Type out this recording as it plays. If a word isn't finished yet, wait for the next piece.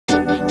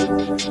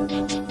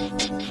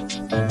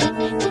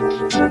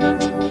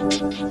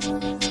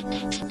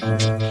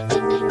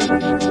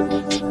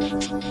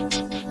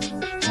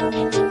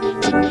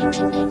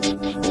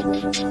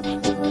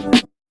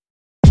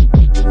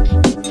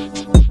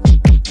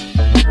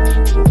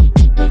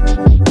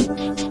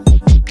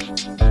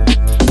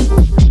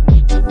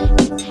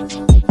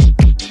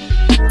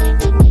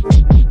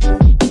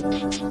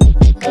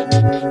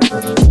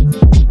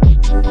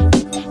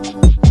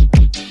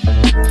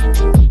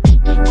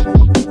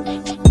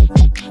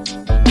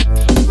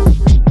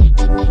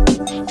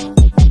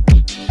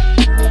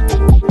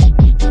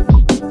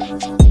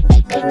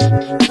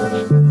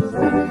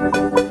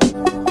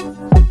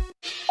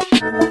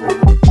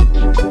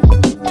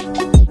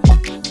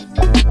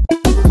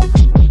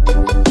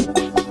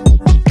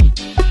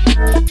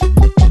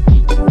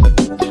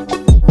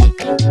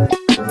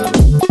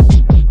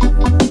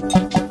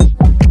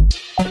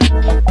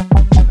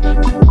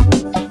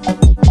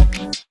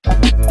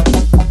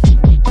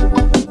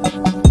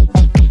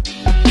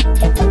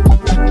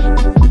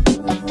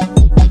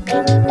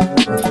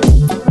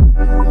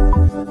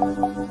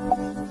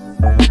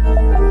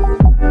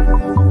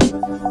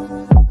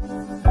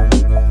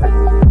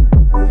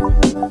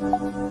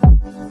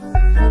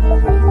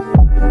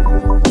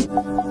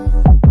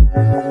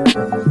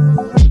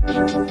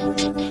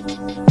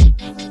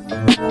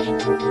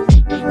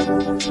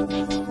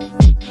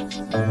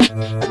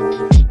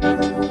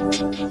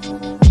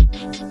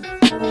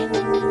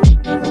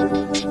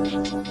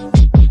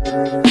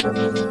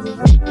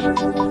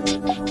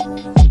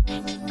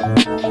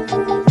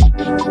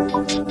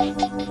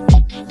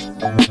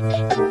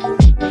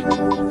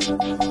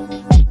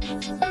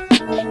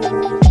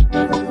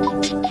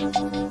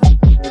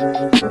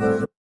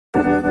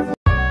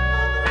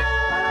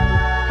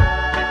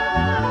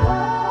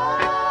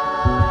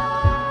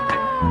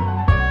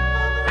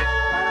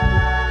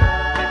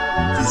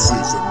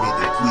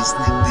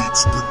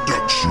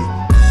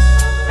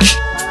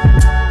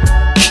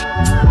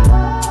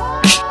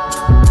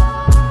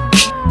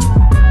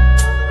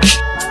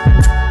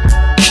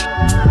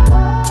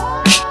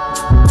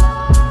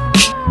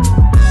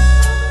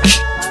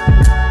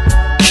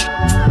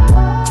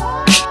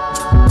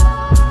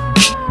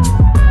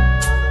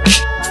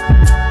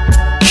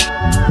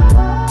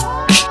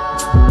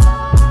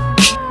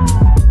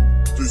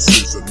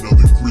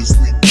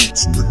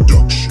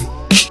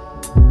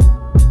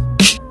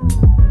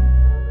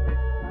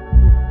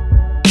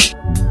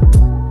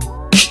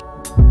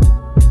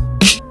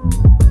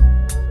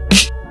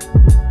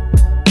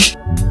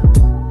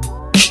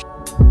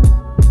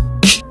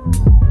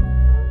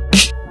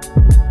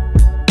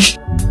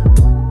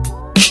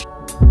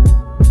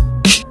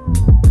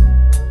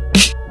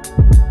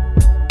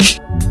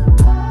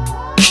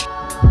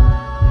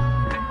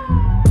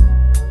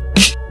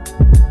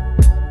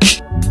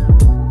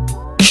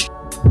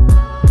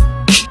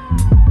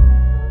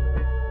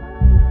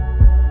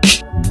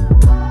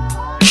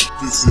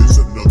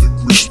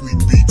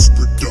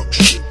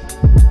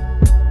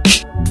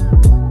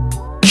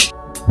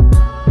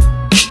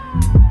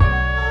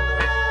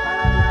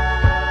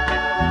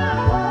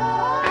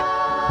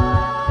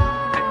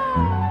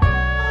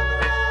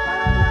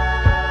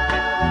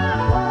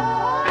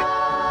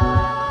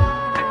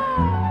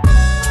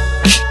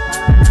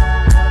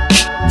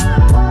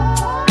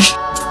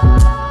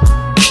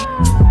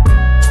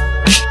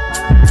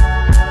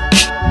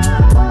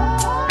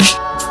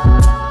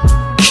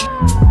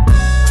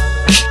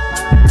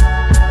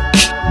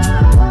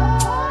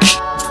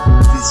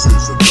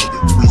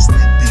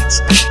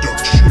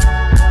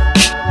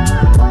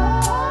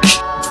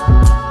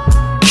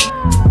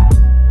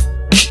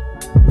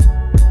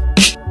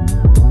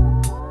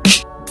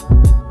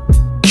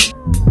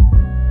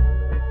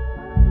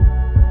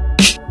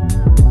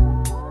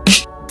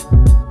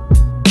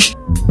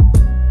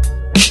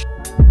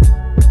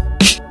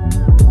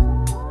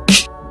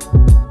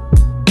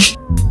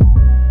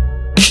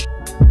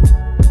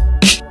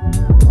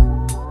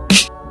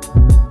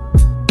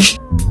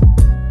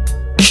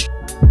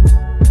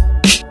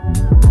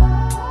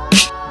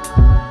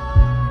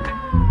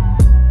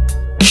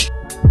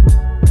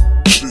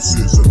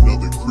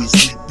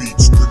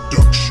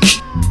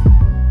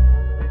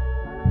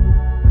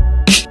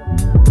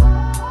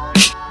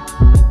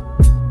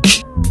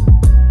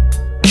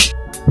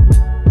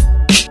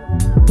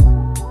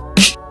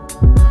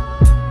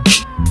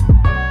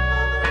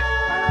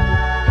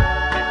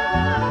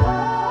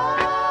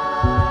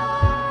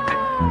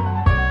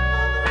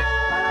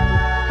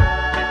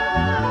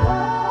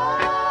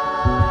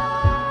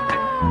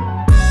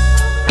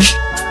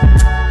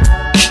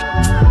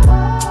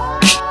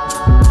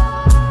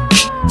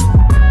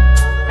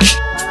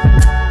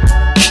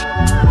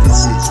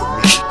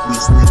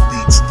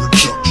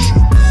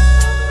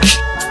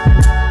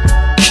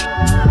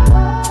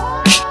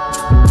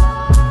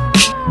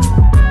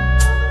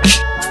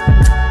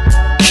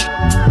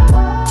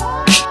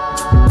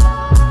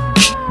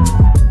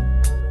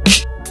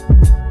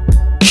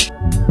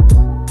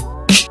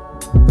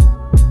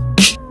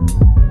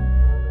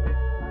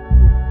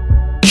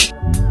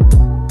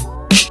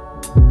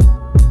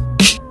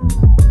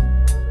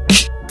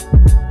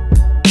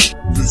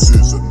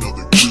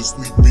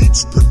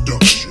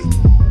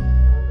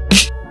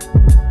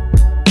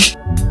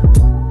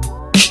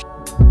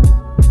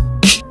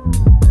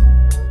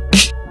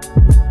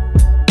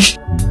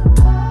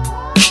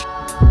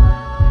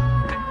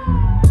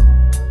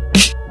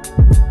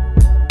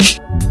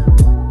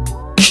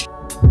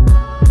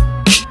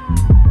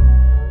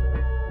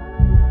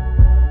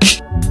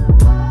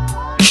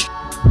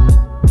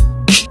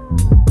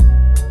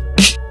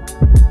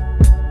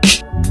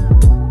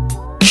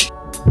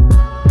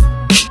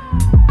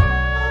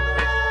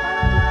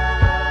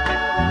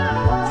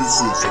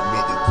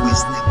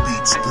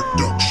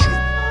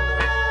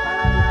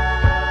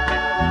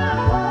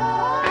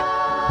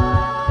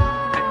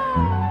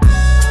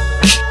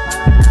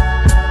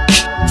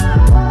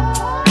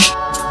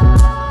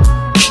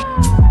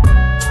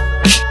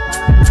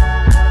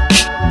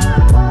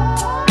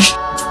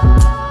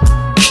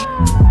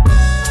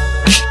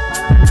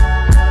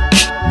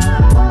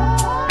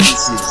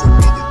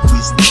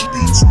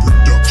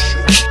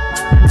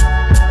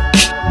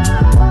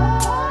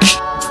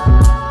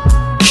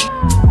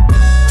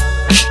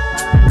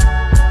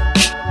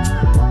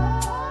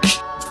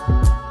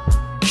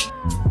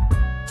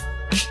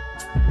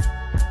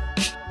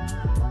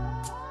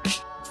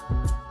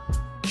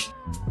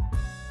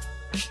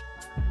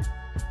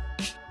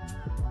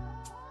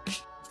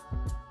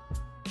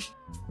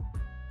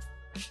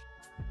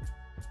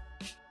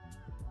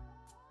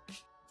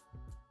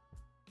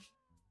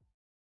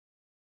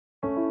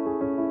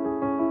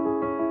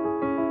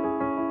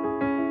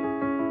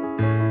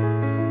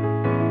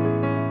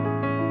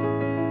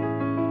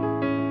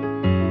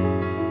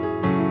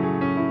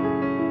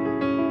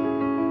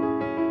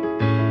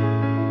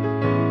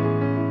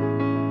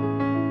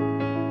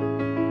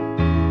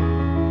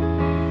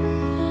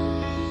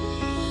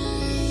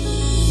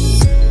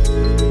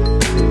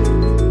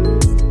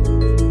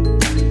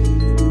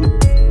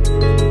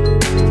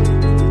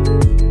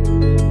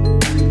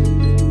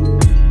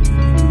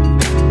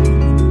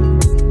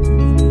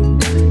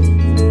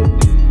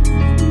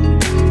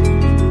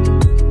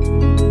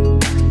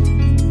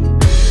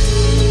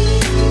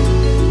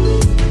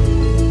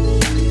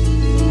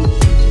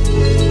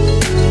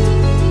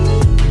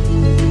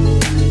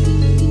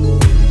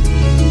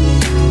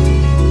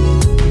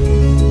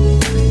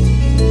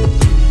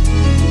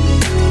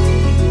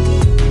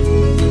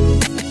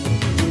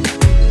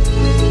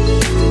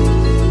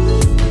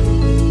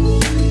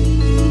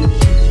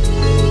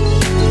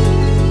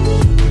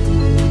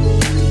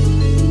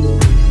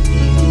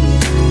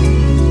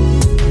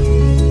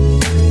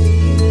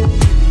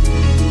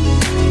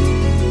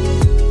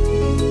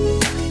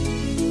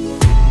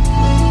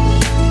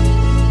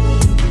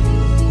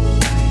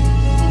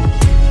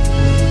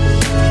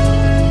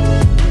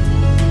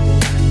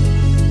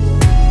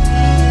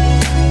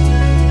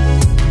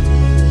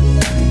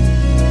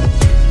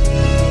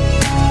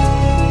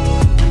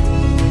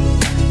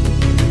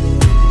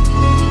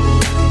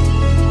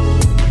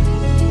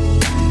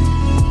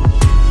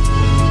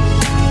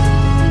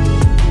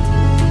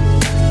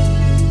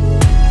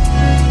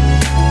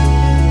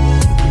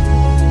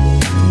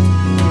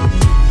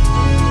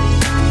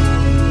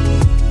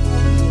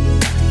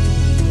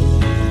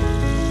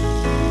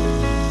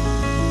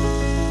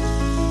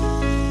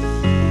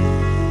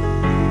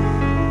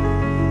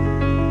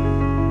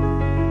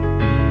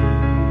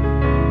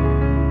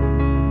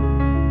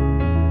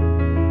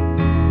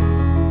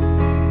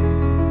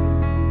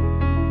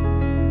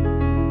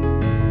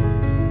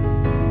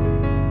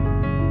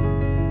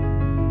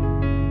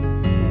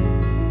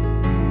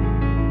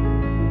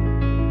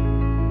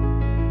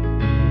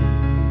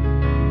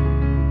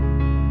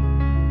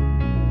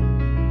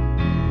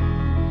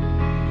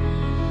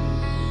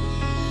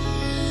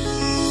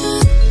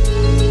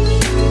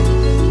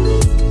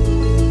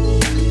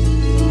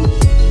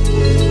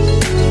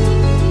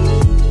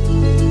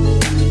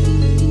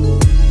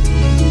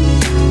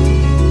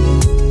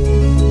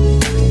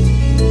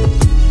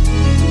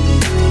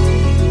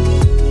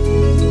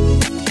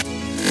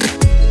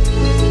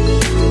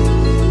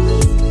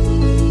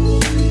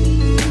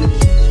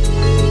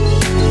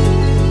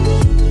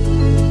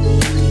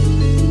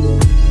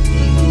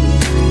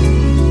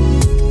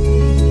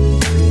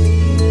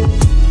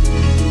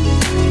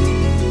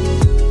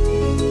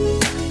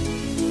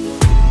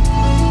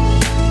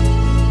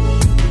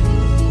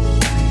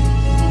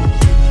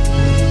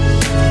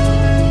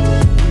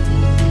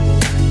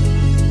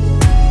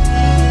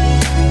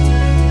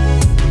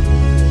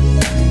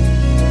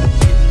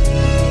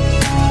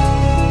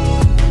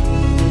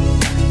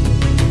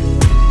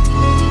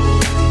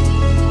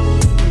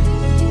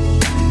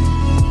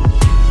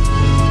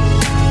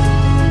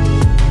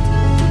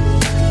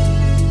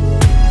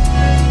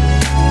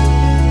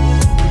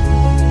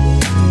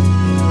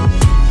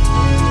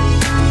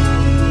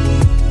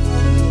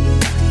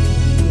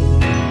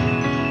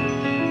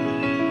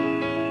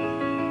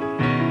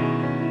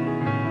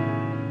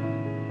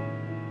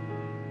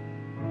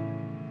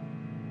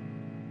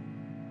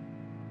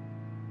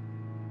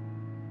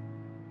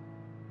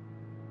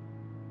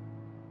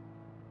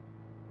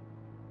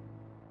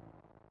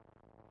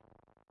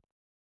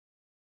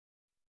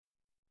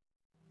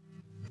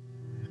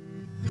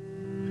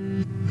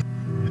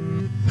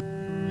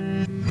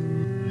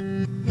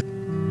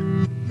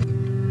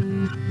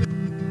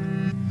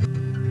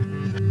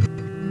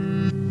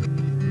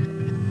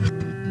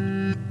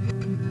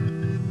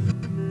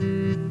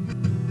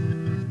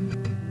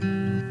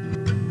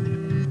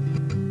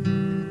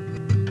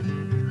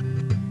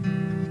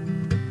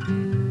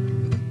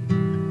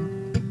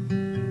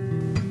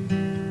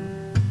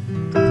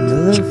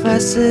lo-fi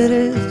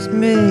cities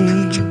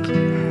make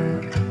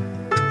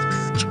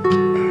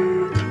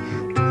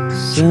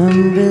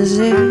some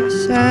busy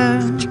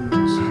sounds.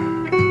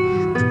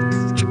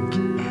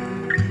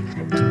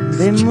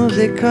 They move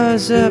their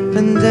cars up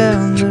and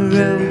down the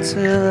road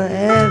till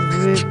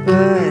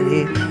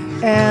everybody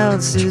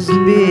else is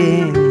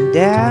being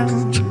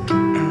down.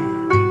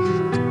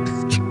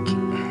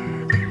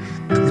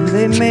 And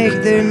they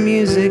make their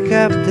music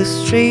up the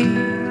street.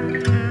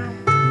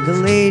 The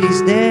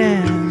ladies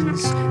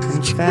dance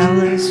and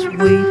fellas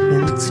weep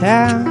in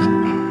town.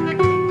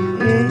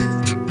 Yeah.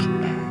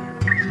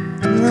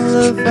 And the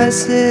lo-fi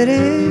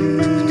cities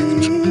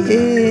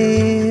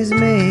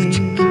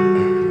make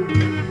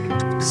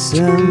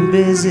some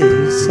busy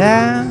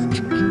sound.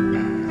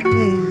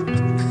 Yeah.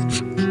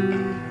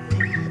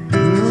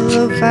 And the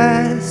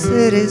lo-fi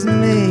cities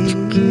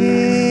make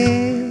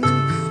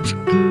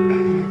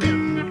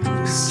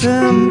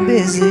some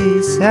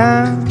busy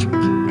sound.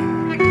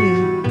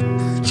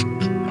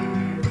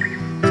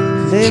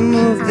 They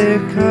move their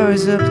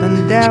cars up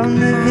and down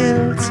the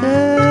hill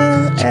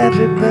till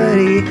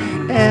everybody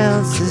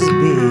else is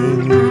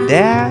being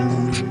down.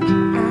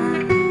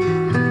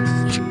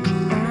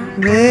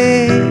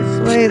 They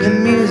play the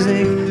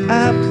music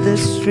up the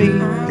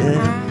street. The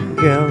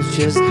girls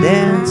just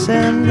dance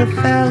and the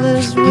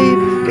fellas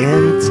weep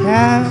in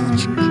town.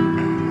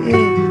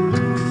 Yeah.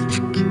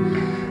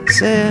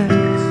 So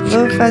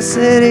lo-fi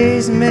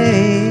cities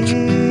make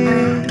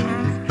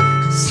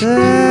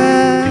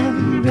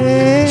some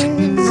busy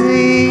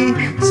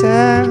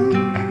sound.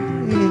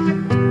 Yeah.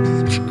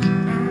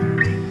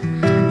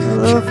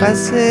 Lo-fi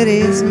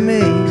cities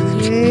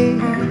make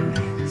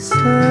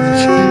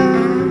some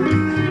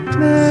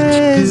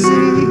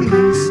busy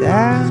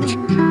sound.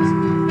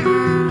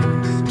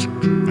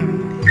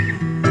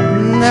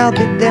 And I'll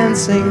be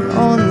dancing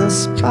on the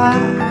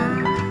spot.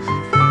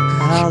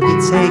 I'll be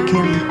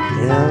taking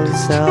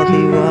pills, I'll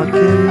be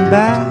walking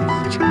back.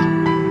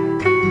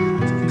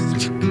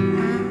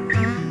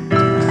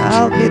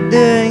 I'll be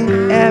doing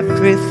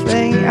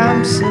everything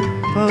I'm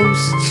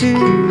supposed to,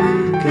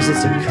 'cause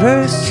it's a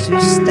curse to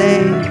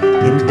stay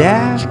in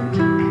doubt.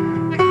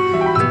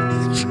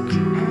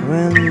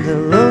 When the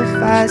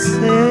lo-fi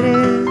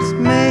cities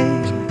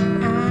make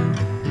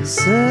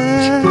some